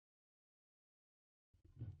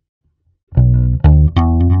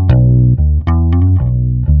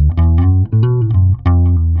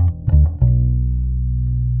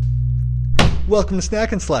Welcome to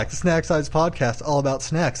Snack and Slack, the Snack Size podcast, all about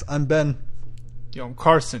snacks. I'm Ben. Yo, I'm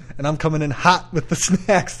Carson. And I'm coming in hot with the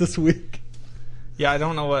snacks this week. Yeah, I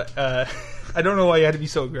don't know what. I don't know why you had to be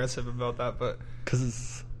so aggressive about that, but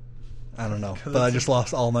because I don't know. But I just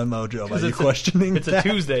lost all my mojo by you questioning. It's a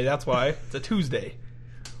Tuesday. That's why it's a Tuesday.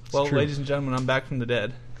 Well, ladies and gentlemen, I'm back from the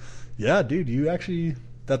dead. Yeah, dude, you actually.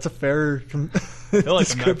 That's a fair I feel like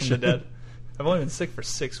I'm back from the dead. I've only been sick for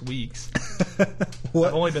 6 weeks. I've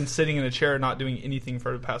only been sitting in a chair not doing anything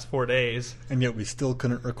for the past 4 days. And yet we still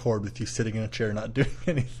couldn't record with you sitting in a chair not doing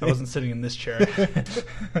anything. I wasn't sitting in this chair.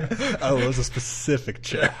 Oh, it was a specific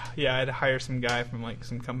chair. Yeah, I had to hire some guy from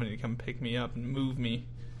some company to come pick me up and move me.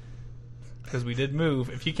 Because we did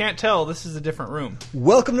move. If you can't tell, this is a different room.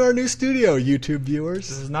 Welcome to our new studio, YouTube viewers.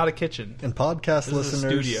 This is not a kitchen. And podcast listeners. This is a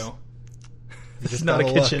studio. This is not a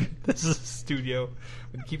kitchen. This is a studio.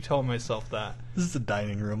 I keep telling myself that. This is a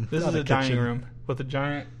dining room. This is a dining room with a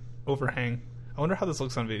giant overhang. I wonder how this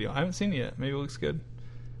looks on video. I haven't seen it yet. Maybe it looks good.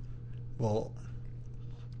 Well,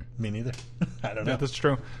 me neither. I don't know. Yeah, that's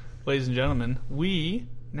true. Ladies and gentlemen, we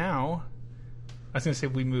now... I was going to say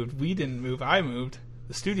we moved. We didn't move. I moved.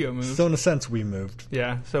 The studio moved. So in a sense, we moved.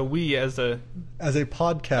 Yeah. So we as a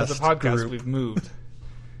podcast group. We've moved.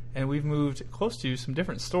 And we've moved close to some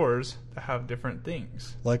different stores that have different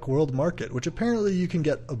things. Like World Market, which apparently you can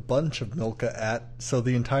get a bunch of Milka at, so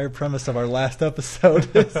the entire premise of our last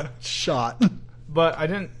episode is shot. But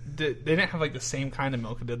they didn't have like the same kind of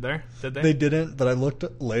Milka, did they? They didn't, but I looked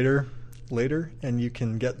later, and you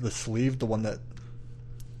can get the sleeve, the one that...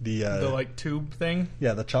 The like tube thing?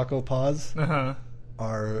 Yeah, the Choco Paws. Uh-huh.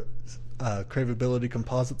 Our Craveability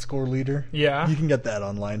Composite Score leader. Yeah. You can get that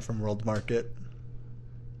online from World Market.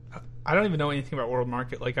 I don't even know anything about World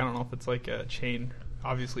Market. I don't know if it's like a chain.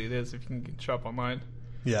 Obviously it is if you can shop online.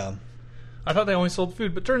 Yeah. I thought they only sold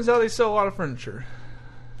food, but turns out they sell a lot of furniture.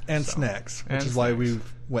 And snacks, which is why we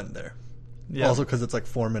went there. Yeah. Also because it's like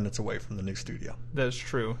 4 minutes away from the new studio. That is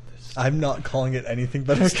true. I'm not calling it anything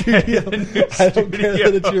but a studio. I don't care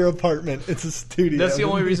that it's your apartment. It's a studio. That's the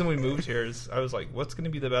only reason we moved here is I was like, what's going to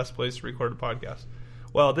be the best place to record a podcast?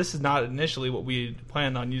 Well, this is not initially what we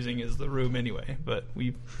planned on using as the room anyway, but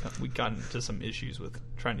we got into some issues with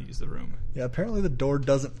trying to use the room. Yeah, apparently the door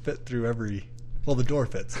doesn't fit through well, the door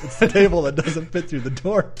fits. It's the table that doesn't fit through the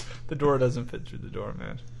door. The door doesn't fit through the door,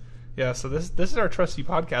 man. Yeah, so this is our trusty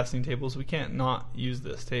podcasting table, so we can't not use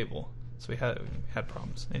this table. So we had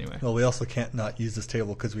problems anyway. Well, we also can't not use this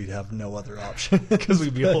table because we'd have no other option. Because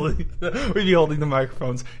we'd be holding the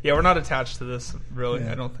microphones. Yeah, we're not attached to this really.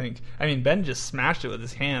 Yeah. I don't think. I mean, Ben just smashed it with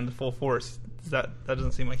his hand full force. That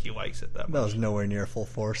doesn't seem like he likes it that much. That was nowhere near full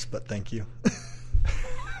force, but thank you.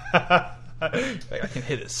 I can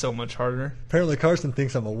hit it so much harder. Apparently, Carson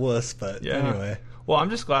thinks I'm a wuss, but anyway. Well,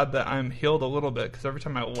 I'm just glad that I'm healed a little bit because every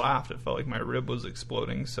time I laughed, it felt like my rib was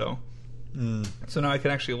exploding. So now I can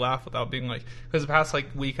actually laugh without being like, because the past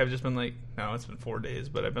week I've just been like, no, it's been 4 days,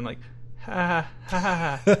 but I've been like, ha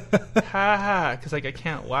ha ha ha ha, because I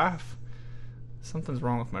can't laugh. Something's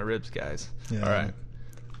wrong with my ribs, guys. Yeah. All right,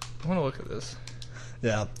 I want to look at this.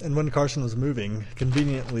 Yeah, and when Carson was moving,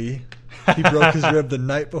 conveniently, he broke his rib the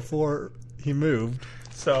night before he moved.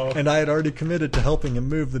 And I had already committed to helping him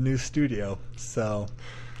move the new studio.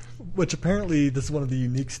 Which apparently this is one of the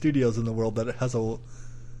unique studios in the world that it has a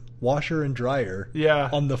washer and dryer.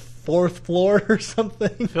 Yeah. On the 4th floor or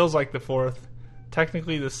something. Feels like the 4th.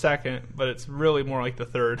 Technically the 2nd, but it's really more like the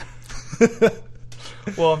 3rd.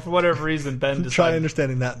 Well, for whatever reason, Ben decided... Try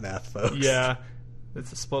understanding that math, folks. Yeah.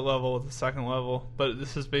 It's a split level with a 2nd level. But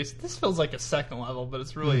this feels like a 2nd level, but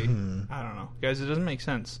it's really... I don't know. Guys, it doesn't make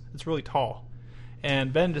sense. It's really tall.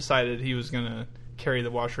 And Ben decided he was going to carry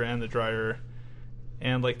the washer and the dryer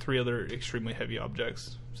and 3 other extremely heavy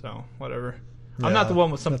objects. So, whatever. Yeah, I'm not the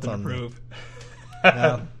one with something to prove.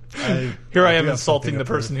 Yeah, Here I am insulting the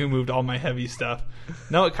person who moved all my heavy stuff.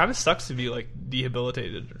 No, it kind of sucks to be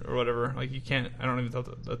debilitated or whatever. You can't, I don't even know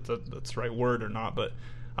if that's the right word or not, but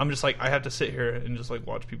I'm just I have to sit here and just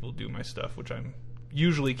watch people do my stuff, which I'm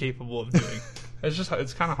usually capable of doing.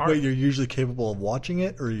 It's kind of hard. Wait, you're usually capable of watching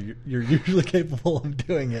it, or you're usually capable of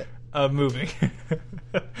doing it? Of moving.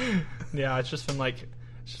 Yeah, it's just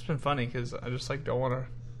been funny because I just I don't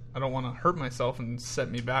want to hurt myself and set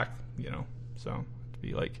me back, So I have to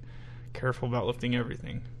be careful about lifting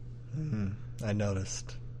everything. I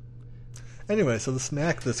noticed. Anyway, so the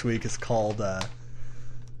snack this week is called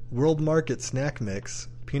World Market Snack Mix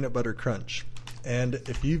Peanut Butter Crunch. And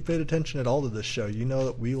if you've paid attention at all to this show, you know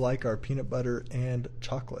that we like our peanut butter and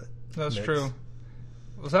chocolate. That's true.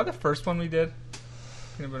 Was that the first one we did?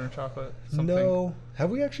 Peanut butter and chocolate? No. Have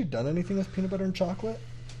we actually done anything with peanut butter and chocolate?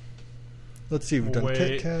 Let's see. We've done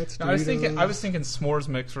Kit Kats. No, I was thinking s'mores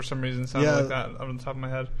mix for some reason. Sounded like that on the top of my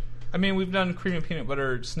head. I mean, we've done cream and peanut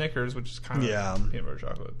butter Snickers, which is kind of peanut butter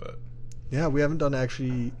chocolate, but yeah, we haven't done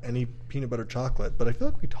actually any peanut butter chocolate, but I feel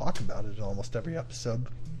like we talk about it in almost every episode.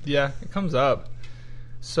 Yeah, it comes up.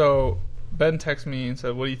 So Ben texted me and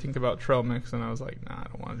said, "What do you think about trail mix?" And I was like, "Nah, I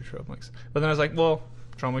don't want to do trail mix." But then I was like, "Well,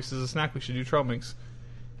 trail mix is a snack. We should do trail mix."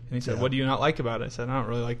 And he said, "What do you not like about it?" I said, "I don't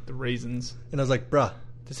really like the raisins." And I was like, "Bruh,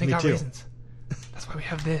 this ain't got raisins. That's why we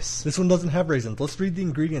have this." This one doesn't have raisins. Let's read the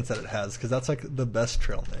ingredients that it has, because that's like the best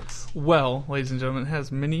trail mix. Well, ladies and gentlemen, it has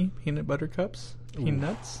mini peanut butter cups,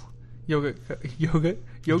 peanuts, yogurt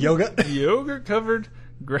covered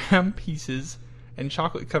graham pieces, and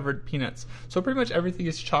chocolate covered peanuts. So pretty much everything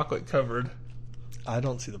is chocolate covered. I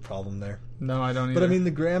don't see the problem there. No, I don't either. But I mean,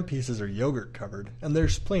 the graham pieces are yogurt covered, and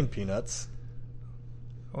there's plain peanuts.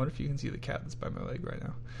 I wonder if you can see the cat that's by my leg right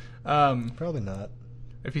now. Probably not.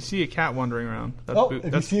 If you see a cat wandering around,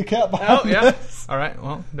 if you see a cat behind us. All right,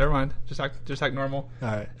 well, never mind. Just act normal. All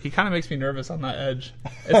right. He kind of makes me nervous on that edge.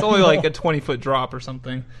 It's only like a 20-foot drop or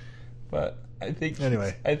something, but I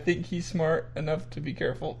think he's smart enough to be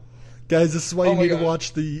careful. Guys, this is why you need to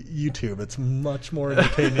watch the YouTube. It's much more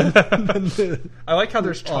entertaining. I like how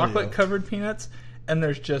there's chocolate covered peanuts and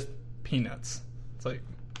there's just peanuts. It's like,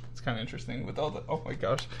 kind of interesting with all the. Oh my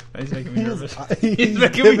gosh, he's making me nervous. He's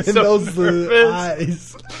making me so nervous.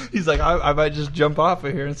 Eyes. He's like, I might just jump off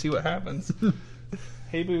of here and see what happens.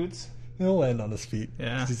 Hey, Boots. He'll land on his feet.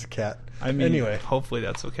 Yeah, he's a cat. I mean, anyway, hopefully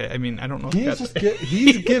that's okay. I mean, I don't know. If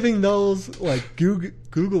he's giving those like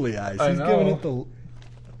googly eyes. He's giving it the.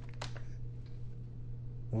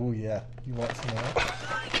 Oh yeah, you want some of that?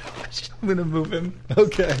 I'm gonna move him.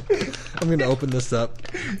 Okay, I'm gonna open this up.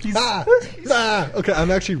 Okay,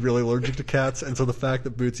 I'm actually really allergic to cats, and so the fact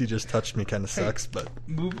that Bootsy just touched me kind of sucks. But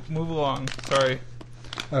move along. Sorry,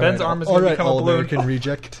 Ben's arm is gonna become a balloon. All-American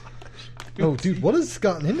reject. Oh, dude, what has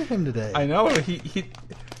gotten into him today? I know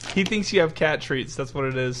he thinks you have cat treats. That's what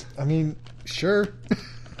it is. I mean, sure.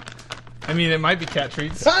 I mean, it might be cat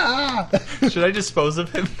treats. Should I dispose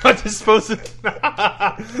of him? Not dispose of him.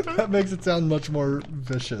 That makes it sound much more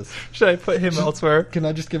vicious. Should I put him elsewhere? Can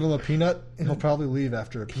I just give him a peanut? He'll probably leave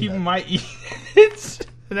after a peanut. He might eat it.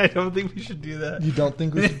 And I don't think we should do that. You don't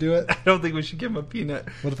think we should do it? I don't think we should give him a peanut.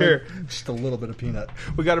 What if just a little bit of peanut?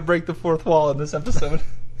 We got to break the fourth wall in this episode.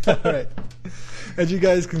 All right. As you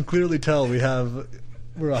guys can clearly tell,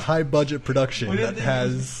 we're a high budget production that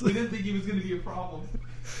has. We didn't think he was going to be a problem.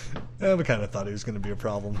 Yeah, we kind of thought he was going to be a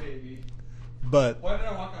problem. Maybe. But why did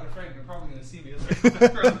I walk out of frame? They're probably going to see me as I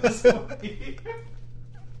come around this way.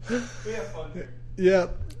 We have fun here. Yeah.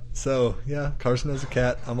 So yeah, Carson has a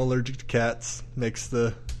cat. I'm allergic to cats. Makes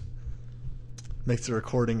the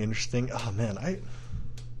recording interesting. Oh man,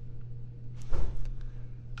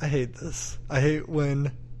 I hate this. I hate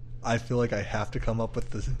when I feel like I have to come up with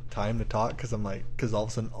the time to talk because all of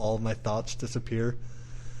a sudden all of my thoughts disappear.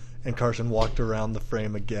 And Carson walked around the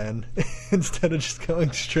frame again instead of just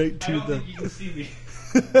going straight to I don't think you can see me.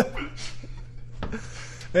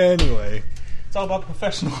 Anyway. It's all about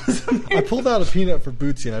professionalism here. I pulled out a peanut for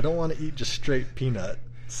Bootsy, and I don't want to eat just straight peanut,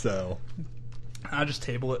 so... I'll just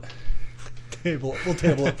table it. We'll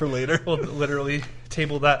table it for later. We'll literally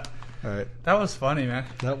table that. All right. That was funny, man.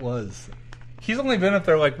 That was. He's only been up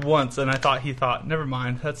there like once, and he thought, never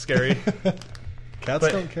mind, that's scary. Cats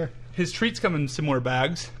don't care. His treats come in similar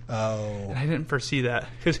bags. Oh. And I didn't foresee that.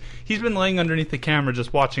 Because he's been laying underneath the camera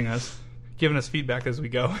just watching us, giving us feedback as we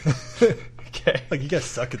go. Okay. Like, you guys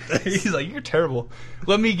suck at this. He's like, you're terrible.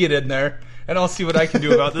 Let me get in there, and I'll see what I can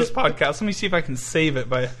do about this podcast. Let me see if I can save it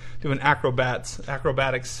by doing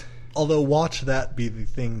acrobatics. Although, watch that be the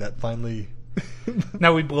thing that finally...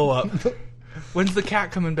 Now we blow up. When's the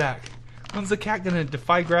cat coming back? When's the cat going to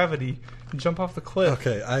defy gravity and jump off the cliff?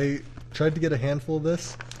 Okay, I tried to get a handful of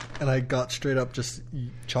this, and I got straight up just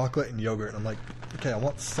chocolate and yogurt. And I'm like, okay, I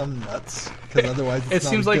want some nuts, because otherwise it's it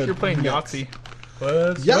seems like you're playing Yahtzee.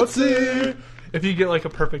 Yahtzee! If you get like a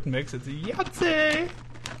perfect mix, it's Yahtzee!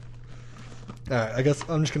 Alright, I guess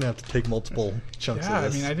I'm just going to have to take multiple chunks of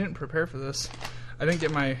this. Yeah, I mean, I didn't prepare for this. I didn't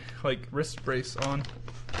get my wrist brace on.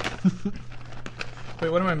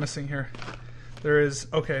 Wait, what am I missing here? There is...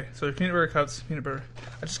 Okay, so there's peanut butter cups, peanut butter...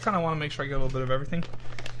 I just kind of want to make sure I get a little bit of everything.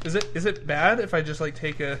 Is it bad if I just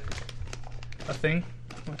take a thing,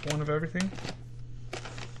 like one of everything?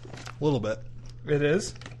 A little bit. It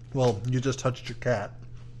is? Well, you just touched your cat.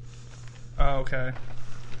 Oh, okay.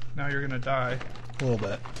 Now you're gonna die. A little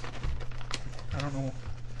bit. I don't know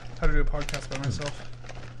how to do a podcast by myself.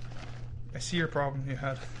 I see your problem you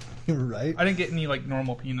had. Right? I didn't get any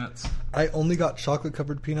normal peanuts. I only got chocolate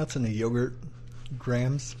covered peanuts and the yogurt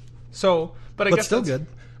grams. So, but I guess still good.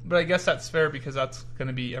 But I guess that's fair because that's going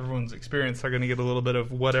to be everyone's experience. They're going to get a little bit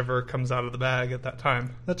of whatever comes out of the bag at that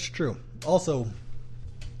time. That's true. Also,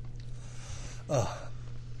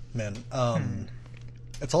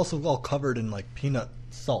 it's also all covered in like peanut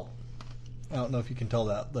salt. I don't know if you can tell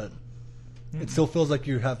that, but it still feels like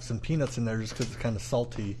you have some peanuts in there just because it's kind of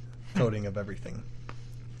salty coating of everything.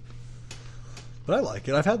 But I like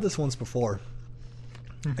it. I've had this once before.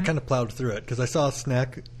 I kind of plowed through it because I saw a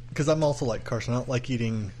snack. Because I'm also like Carson. I don't like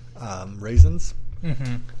eating raisins.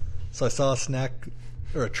 Mm-hmm. So I saw a snack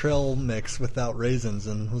or a trail mix without raisins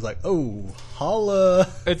and was like, oh, holla.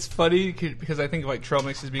 It's funny because I think of like trail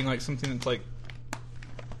mix as being like something that's like,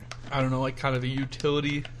 I don't know, like kind of a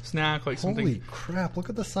utility snack. Like something. Holy crap, look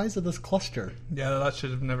at the size of this cluster. Yeah, that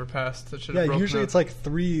should have never passed. That should have usually out. It's like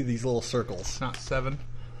 3 of these little circles. Not 7.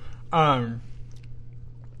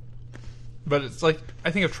 But it's like, I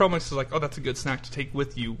think of trail mix as like, oh, that's a good snack to take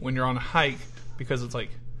with you when you're on a hike because it's like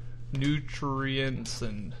nutrients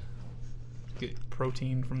and get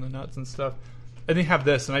protein from the nuts and stuff. And they have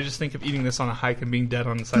this, and I just think of eating this on a hike and being dead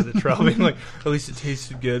on the side of the trail, being like, at least it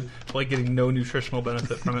tasted good, but like getting no nutritional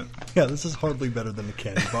benefit from it. Yeah, this is hardly better than a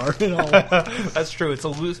candy bar at all. That's true. It's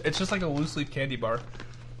just like a loose leaf candy bar.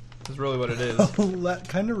 Is really what it is. Oh, that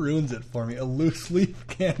kind of ruins it for me. A loose leaf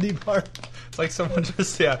candy bar. It's like someone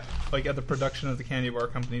just, like at the production of the candy bar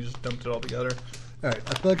company, just dumped it all together. All right,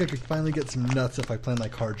 I feel like I could finally get some nuts if I plan my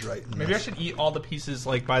cards right. Maybe I should eat all the pieces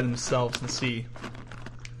like by themselves and see.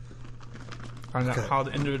 Find out how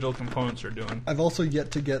the individual components are doing. I've also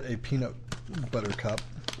yet to get a peanut butter cup.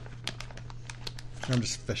 I'm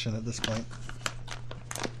just fishing at this point.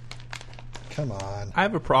 Come on. I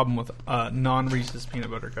have a problem with non-Reese's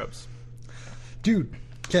peanut butter cups. Dude,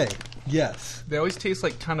 okay, yes. They always taste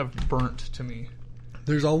like kind of burnt to me.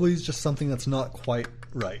 There's always just something that's not quite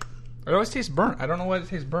right. It always tastes burnt. I don't know why it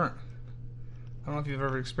tastes burnt. I don't know if you've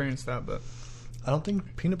ever experienced that, but... I don't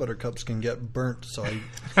think peanut butter cups can get burnt, so I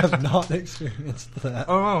have not experienced that.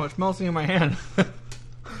 Oh, no, it's melting in my hand.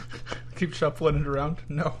 Keep shuffling it around.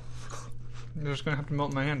 No. You're just going to have to melt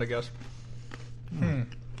in my hand, I guess.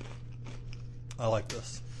 I like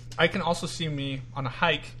this. I can also see me on a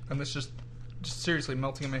hike, and this just seriously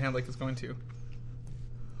melting in my hand like it's going to.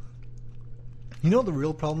 You know what the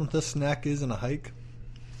real problem with this snack is in a hike?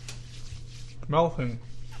 Melting.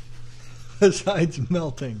 Besides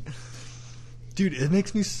melting. Dude, it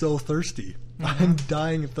makes me so thirsty. Mm-hmm. I'm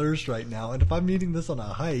dying of thirst right now, and if I'm eating this on a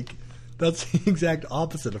hike, that's the exact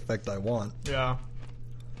opposite effect I want. Yeah.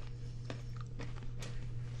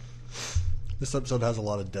 This episode has a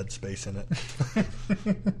lot of dead space in it.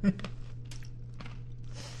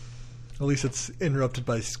 At least it's interrupted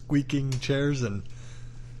by squeaking chairs and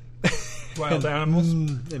wild animals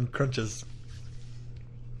and crunches.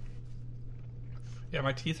 Yeah,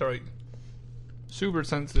 my teeth are like super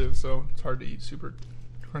sensitive, so it's hard to eat super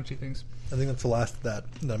crunchy things. I think that's the last that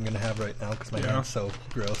I'm going to have right now because my hand's so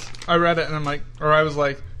gross. I read it and I'm like, or I was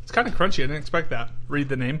like, it's kind of crunchy. I didn't expect that. Read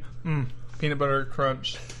the name. Peanut butter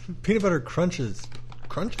crunch. Peanut butter crunches.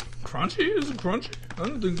 Crunch? Crunchy? Is it crunchy? I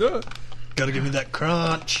don't think that. Gotta give me that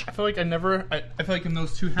crunch. I feel like I feel like in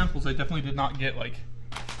those 2 handfuls, I definitely did not get like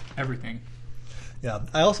everything. Yeah.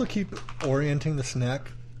 I also keep orienting the snack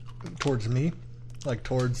towards me, like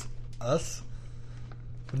towards us.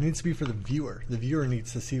 It needs to be for the viewer. The viewer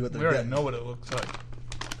needs to see what they're getting. We already know what it looks like.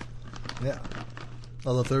 Yeah.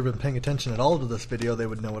 Although if they've been paying attention at all to this video, they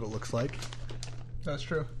would know what it looks like. That's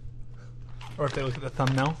true. Or if they look at the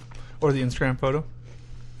thumbnail or the Instagram photo.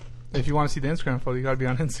 If you want to see the Instagram photo, you got to be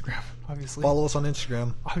on Instagram, obviously. Follow us on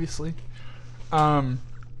Instagram. Obviously. I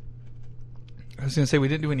was going to say we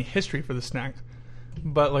didn't do any history for the snack.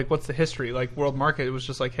 But, like, what's the history? Like, World Market, it was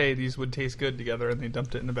just like, hey, these would taste good together, and they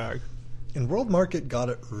dumped it in a bag. And World Market got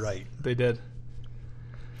it right. They did.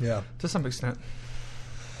 Yeah. To some extent.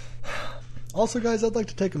 Also, guys, I'd like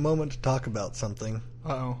to take a moment to talk about something.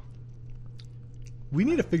 Uh-oh. We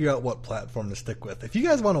need to figure out what platform to stick with. If you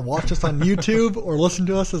guys want to watch us on YouTube or listen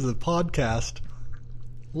to us as a podcast,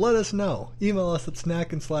 let us know. Email us at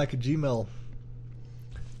snackandslack@gmail.com.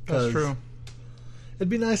 That's true. It'd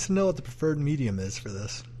be nice to know what the preferred medium is for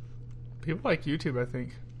this. People like YouTube, I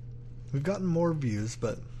think. We've gotten more views,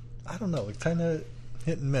 but I don't know. It's kind of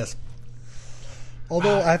hit and miss.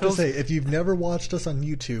 Although I have to say, if you've never watched us on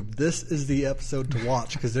YouTube, this is the episode to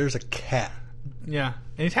watch because there's a cat. Yeah.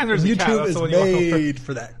 Anytime there's YouTube a cat, that's is the one you want made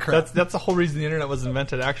for that crap. That's the whole reason the internet was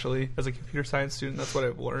invented, actually. As a computer science student, that's what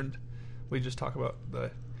I've learned. We just talk about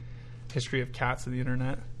the history of cats and the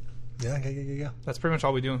internet. Yeah. That's pretty much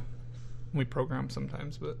all we do. We program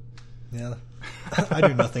sometimes, but... Yeah. I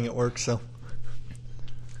do nothing at work, so...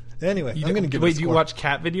 Anyway, I'm going to give it a score. Wait, do you watch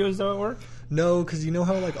cat videos, though, at work? No, because you know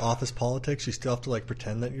how, like, office politics, you still have to, like,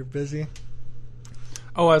 pretend that you're busy?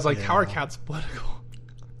 Oh, I was like, how are cats political?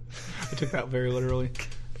 I took that very literally.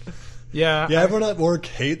 Yeah. Yeah, everyone at work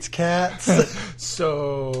hates cats.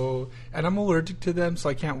 And I'm allergic to them, so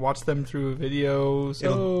I can't watch them through a video.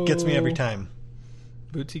 So It gets me every time.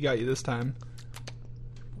 Bootsy got you this time.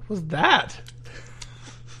 What was that?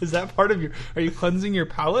 Is that part of your... Are you cleansing your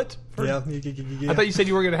palate? Yeah. I thought you said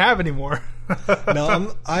you weren't going to have any more.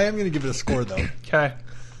 No, I am going to give it a score, though. Okay.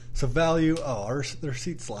 So value... Oh, their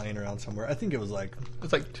seat's lying around somewhere. I think it was like...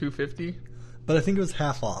 It's like $2.50? But I think it was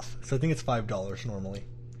half off. So I think it's $5 normally.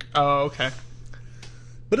 Oh, okay.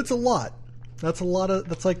 But it's a lot. That's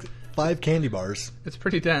like 5 candy bars. It's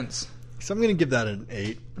pretty dense. So I'm going to give that an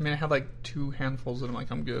 8. I mean, I had like 2 handfuls and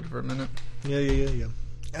I'm good for a minute. Yeah.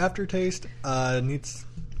 Aftertaste needs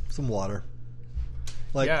some water.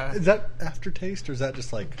 Like, yeah. Is that aftertaste or is that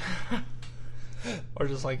just like... Or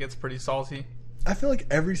just like it's pretty salty? I feel like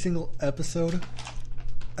every single episode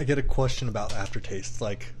I get a question about aftertaste.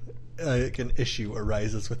 Like an issue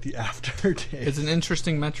arises with the aftertaste. It's an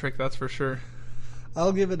interesting metric, that's for sure.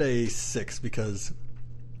 I'll give it a 6 because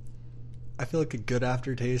I feel like a good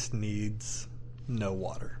aftertaste needs no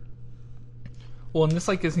water. Well, and this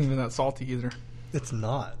like isn't even that salty either. It's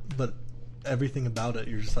not, but everything about it,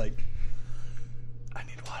 you're just like, I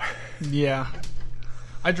need water. Yeah.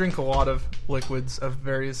 I drink a lot of liquids of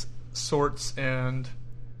various sorts, and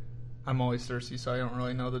I'm always thirsty, so I don't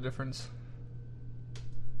really know the difference.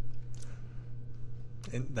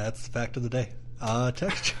 And that's the fact of the day.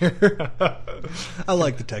 Texture. I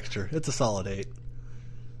like the texture. It's a solid 8.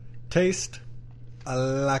 Taste. I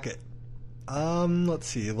like it. Let's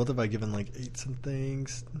see. What have I given, like 8 and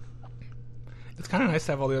things? It's kind of nice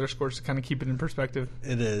to have all the other scores to kind of keep it in perspective.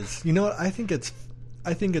 It is. You know what? I think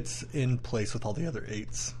it's in place with all the other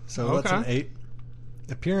 8s. So okay. That's an 8.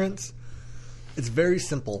 Appearance. It's very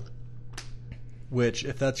simple. Which,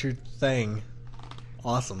 if that's your thing,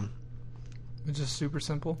 awesome. It's just super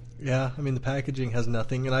simple. Yeah, I mean the packaging has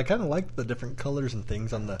nothing, and I kind of like the different colors and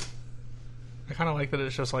things on the. I kind of like that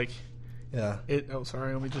it's just like. Yeah. Oh,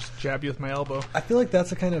 sorry. Let me just jab you with my elbow. I feel like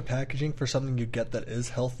that's the kind of packaging for something you get that is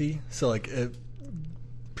healthy. So like it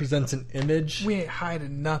presents an image. We ain't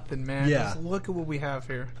hiding nothing, man. Yeah. Just look at what we have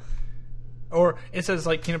here. Or it says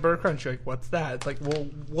like peanut butter crunch. You're like, what's that? It's like, well,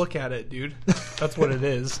 look at it, dude. That's what it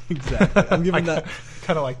is. Exactly. I'm giving that.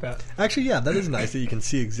 Kind of like that. Actually, yeah, that is nice that you can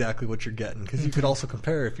see exactly what you're getting because you could also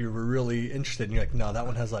compare if you were really interested. And you're like, no, that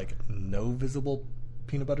one has like no visible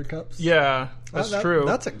peanut butter cups. Yeah, that's true.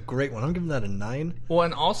 That's a great one. I'm giving that a 9. Well,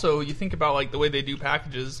 and also you think about like the way they do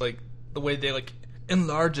packages, like the way they like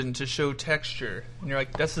enlarge it to show texture, and you're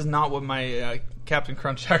like, this is not what my Captain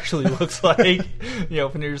Crunch actually looks like. And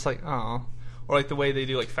you're just like, oh. Or like the way they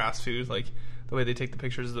do like fast food, like the way they take the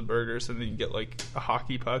pictures of the burgers and then you get like a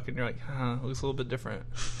hockey puck and you're like, it looks a little bit different.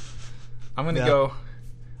 I'm gonna go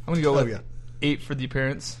with 8 for the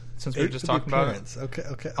appearance since we were just talking about it.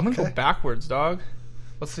 Okay. I'm gonna go backwards, dog.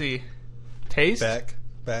 Let's see. Taste? Back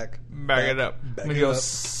it up. I'm gonna go.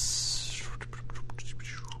 This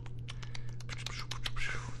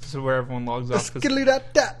is where everyone logs off.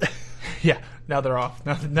 Yeah, now they're off.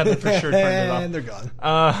 Now they're for sure turned it off. And they're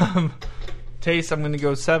gone. Taste, I'm going to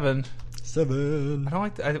go 7. 7. I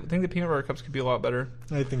think the peanut butter cups could be a lot better.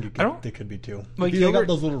 I think they could be too. Like you got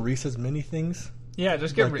those little Reese's mini things. Yeah,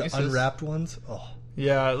 just get like Reese's. The unwrapped ones. Oh.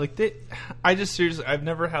 Yeah, I just seriously, I've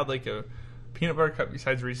never had like a peanut butter cup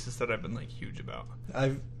besides Reese's that I've been like huge about.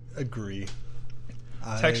 I agree.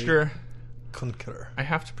 Texture. Concur. I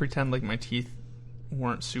have to pretend like my teeth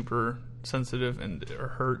weren't super sensitive or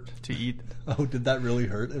hurt to eat. Oh, did that really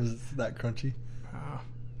hurt? It was that crunchy?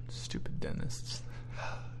 Stupid dentists.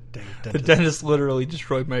 Dang, the dentist literally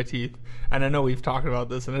destroyed my teeth. And I know we've talked about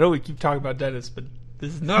this, and I know we keep talking about dentists, but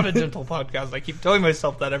this is not a dental podcast. I keep telling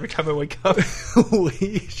myself that every time I wake up.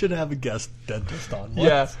 We should have a guest dentist on. What?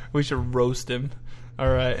 Yeah, we should roast him. All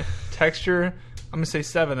right. Texture, I'm going to say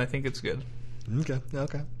 7. I think it's good.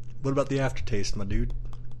 Okay. What about the aftertaste, my dude?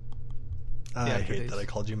 I hate that I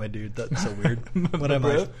called you my dude. That's so weird. What am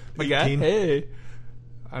I? My guy? Hey.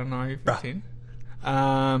 I don't know. Are you 15?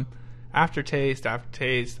 Aftertaste.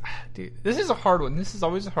 Dude, this is a hard one. This is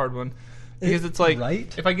always a hard one. Because it's like,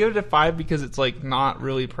 right? If I give it a 5 because it's like not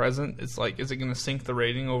really present, it's like, is it going to sink the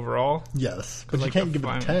rating overall? Yes. But you can't give it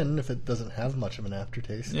a 10 if it doesn't have much of an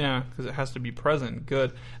aftertaste. Yeah, because it has to be present.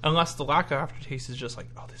 Good. Unless the lack of aftertaste is just like,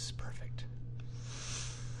 oh, this is perfect.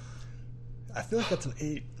 I feel like that's an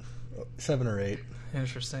 8. 7 or 8.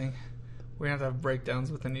 Interesting. We're going to have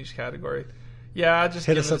breakdowns within each category. Yeah, just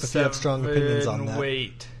hit us up if you have strong opinions on that.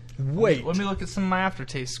 Wait. Wait. Let me look at some of my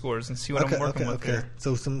aftertaste scores and see what I'm working with here.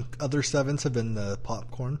 So some other 7s have been the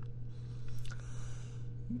popcorn.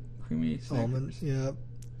 Creamy almond, yeah.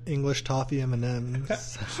 English toffee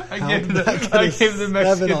M&Ms. I gave the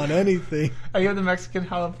Mexican 7 on anything. I gave the Mexican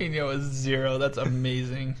jalapeno a 0. That's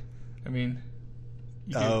amazing. I mean,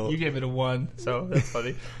 you gave it a 1, so that's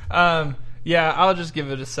funny. Yeah, I'll just give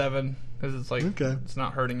it a 7 because it's like it's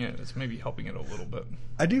not hurting it. It's maybe helping it a little bit.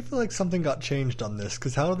 I do feel like something got changed on this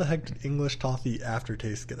because how the heck did English toffee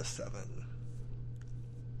aftertaste get a 7?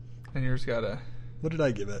 And yours got a... What did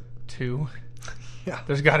I give it? 2. Yeah.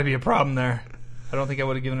 There's got to be a problem there. I don't think I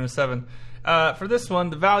would have given it a 7. For this one,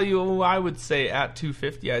 the value, I would say at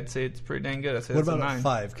 $2.50, I'd say it's pretty dang good. I'd say what that's about a 9. At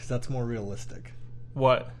 5? Because that's more realistic.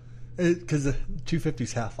 What? Because the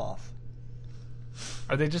 $2.50's half off.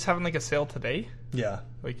 Are they just having like a sale today? Yeah.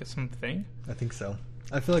 Like something? I think so.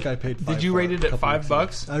 I feel like I paid $5. Did you rate it at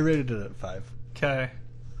 $5? I rated it at 5. Okay.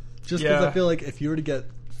 Just because I feel like if you were to get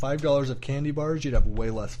 $5 of candy bars, you'd have way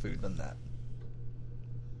less food than that.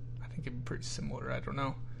 I think it'd be pretty similar. I don't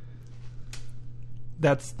know.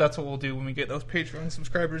 That's what we'll do when we get those Patreon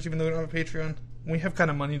subscribers, even though we don't have a Patreon. We have kind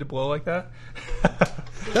of money to blow like that.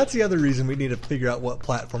 That's the other reason we need to figure out what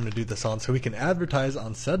platform to do this on, so we can advertise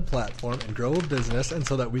on said platform and grow a business, and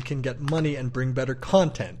so that we can get money and bring better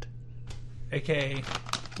content. AKA,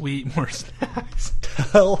 we eat more snacks.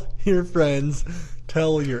 Tell your friends,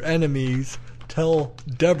 tell your enemies, tell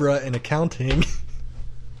Deborah in accounting.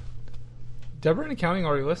 Deborah in accounting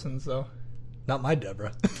already listens, though. Not my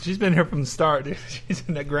Deborah. She's been here from the start, dude. She's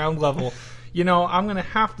in the ground level. You know, I'm going to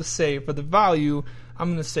have to say, for the value, I'm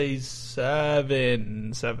going to say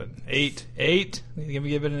 7. 8. I'm going to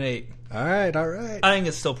give it an 8. All right. I think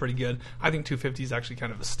it's still pretty good. I think $2.50 is actually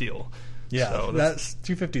kind of a steal. Yeah, so that's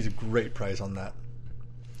 $2.50 is a great price on that.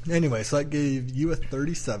 Anyway, so that gave you a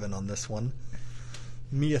 37 on this one.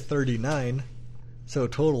 Me a 39. So a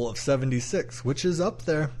total of 76, which is up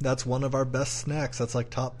there. That's one of our best snacks. That's like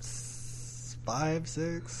top 5,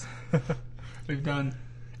 6. We've done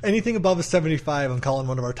anything above a 75. I'm calling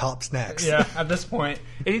one of our top snacks. Yeah, at this point,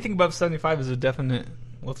 anything above 75 is a definite.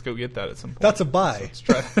 Let's go get that at some point. That's a buy.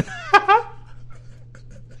 So let's try.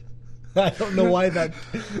 I don't know why that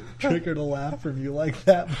triggered a laugh from you like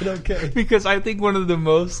that, but okay. Because I think one of the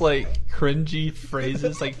most like cringy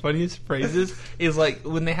phrases, like funniest phrases, is like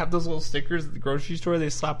when they have those little stickers at the grocery store, they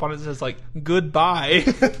slap on it that says like goodbye,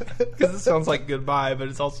 because it sounds like goodbye, but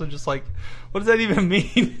it's also just like, what does that even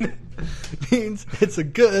mean? It means it's a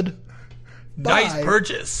good nice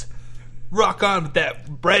purchase. Rock on with that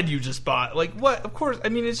bread you just bought. Like what? Of course. I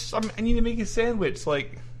mean, it's just, I need to make a sandwich.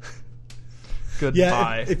 Like.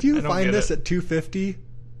 Goodbye. Yeah, if you find this at $2.50,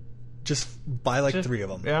 just buy like 3 of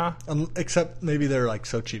them. Yeah. Except maybe they're like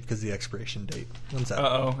so cheap because the expiration date. When's that?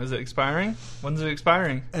 Uh-oh. Is it expiring? When's it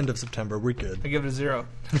expiring? End of September. We're good. I give it a 0.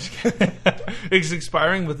 It's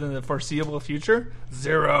expiring within the foreseeable future?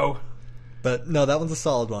 0. But no, that one's a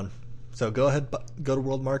solid one. So go ahead, go to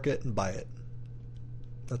World Market and buy it.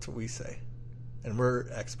 That's what we say. And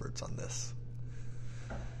we're experts on this.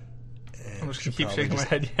 I'm just going to keep shaking my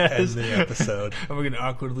head yes. End the episode. And we're going to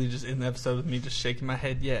awkwardly just end the episode with me just shaking my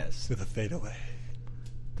head yes. With a fadeaway.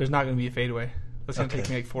 There's not going to be a fadeaway. It's going to take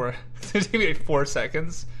me like 4 it's going to take me like 4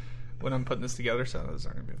 seconds when I'm putting this together, so there's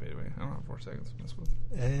not going to be a fadeaway. I don't have 4 seconds to mess with.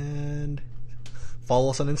 And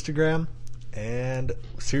follow us on Instagram. And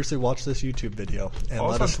seriously watch this YouTube video. And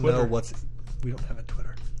follow let us know what's... We don't have a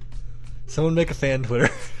Twitter. Someone make a fan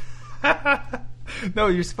Twitter. No,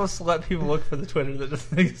 you're supposed to let people look for the Twitter that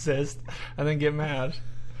doesn't exist and then get mad.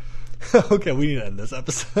 Okay, we need to end this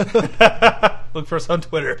episode. Look for us on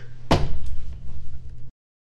Twitter.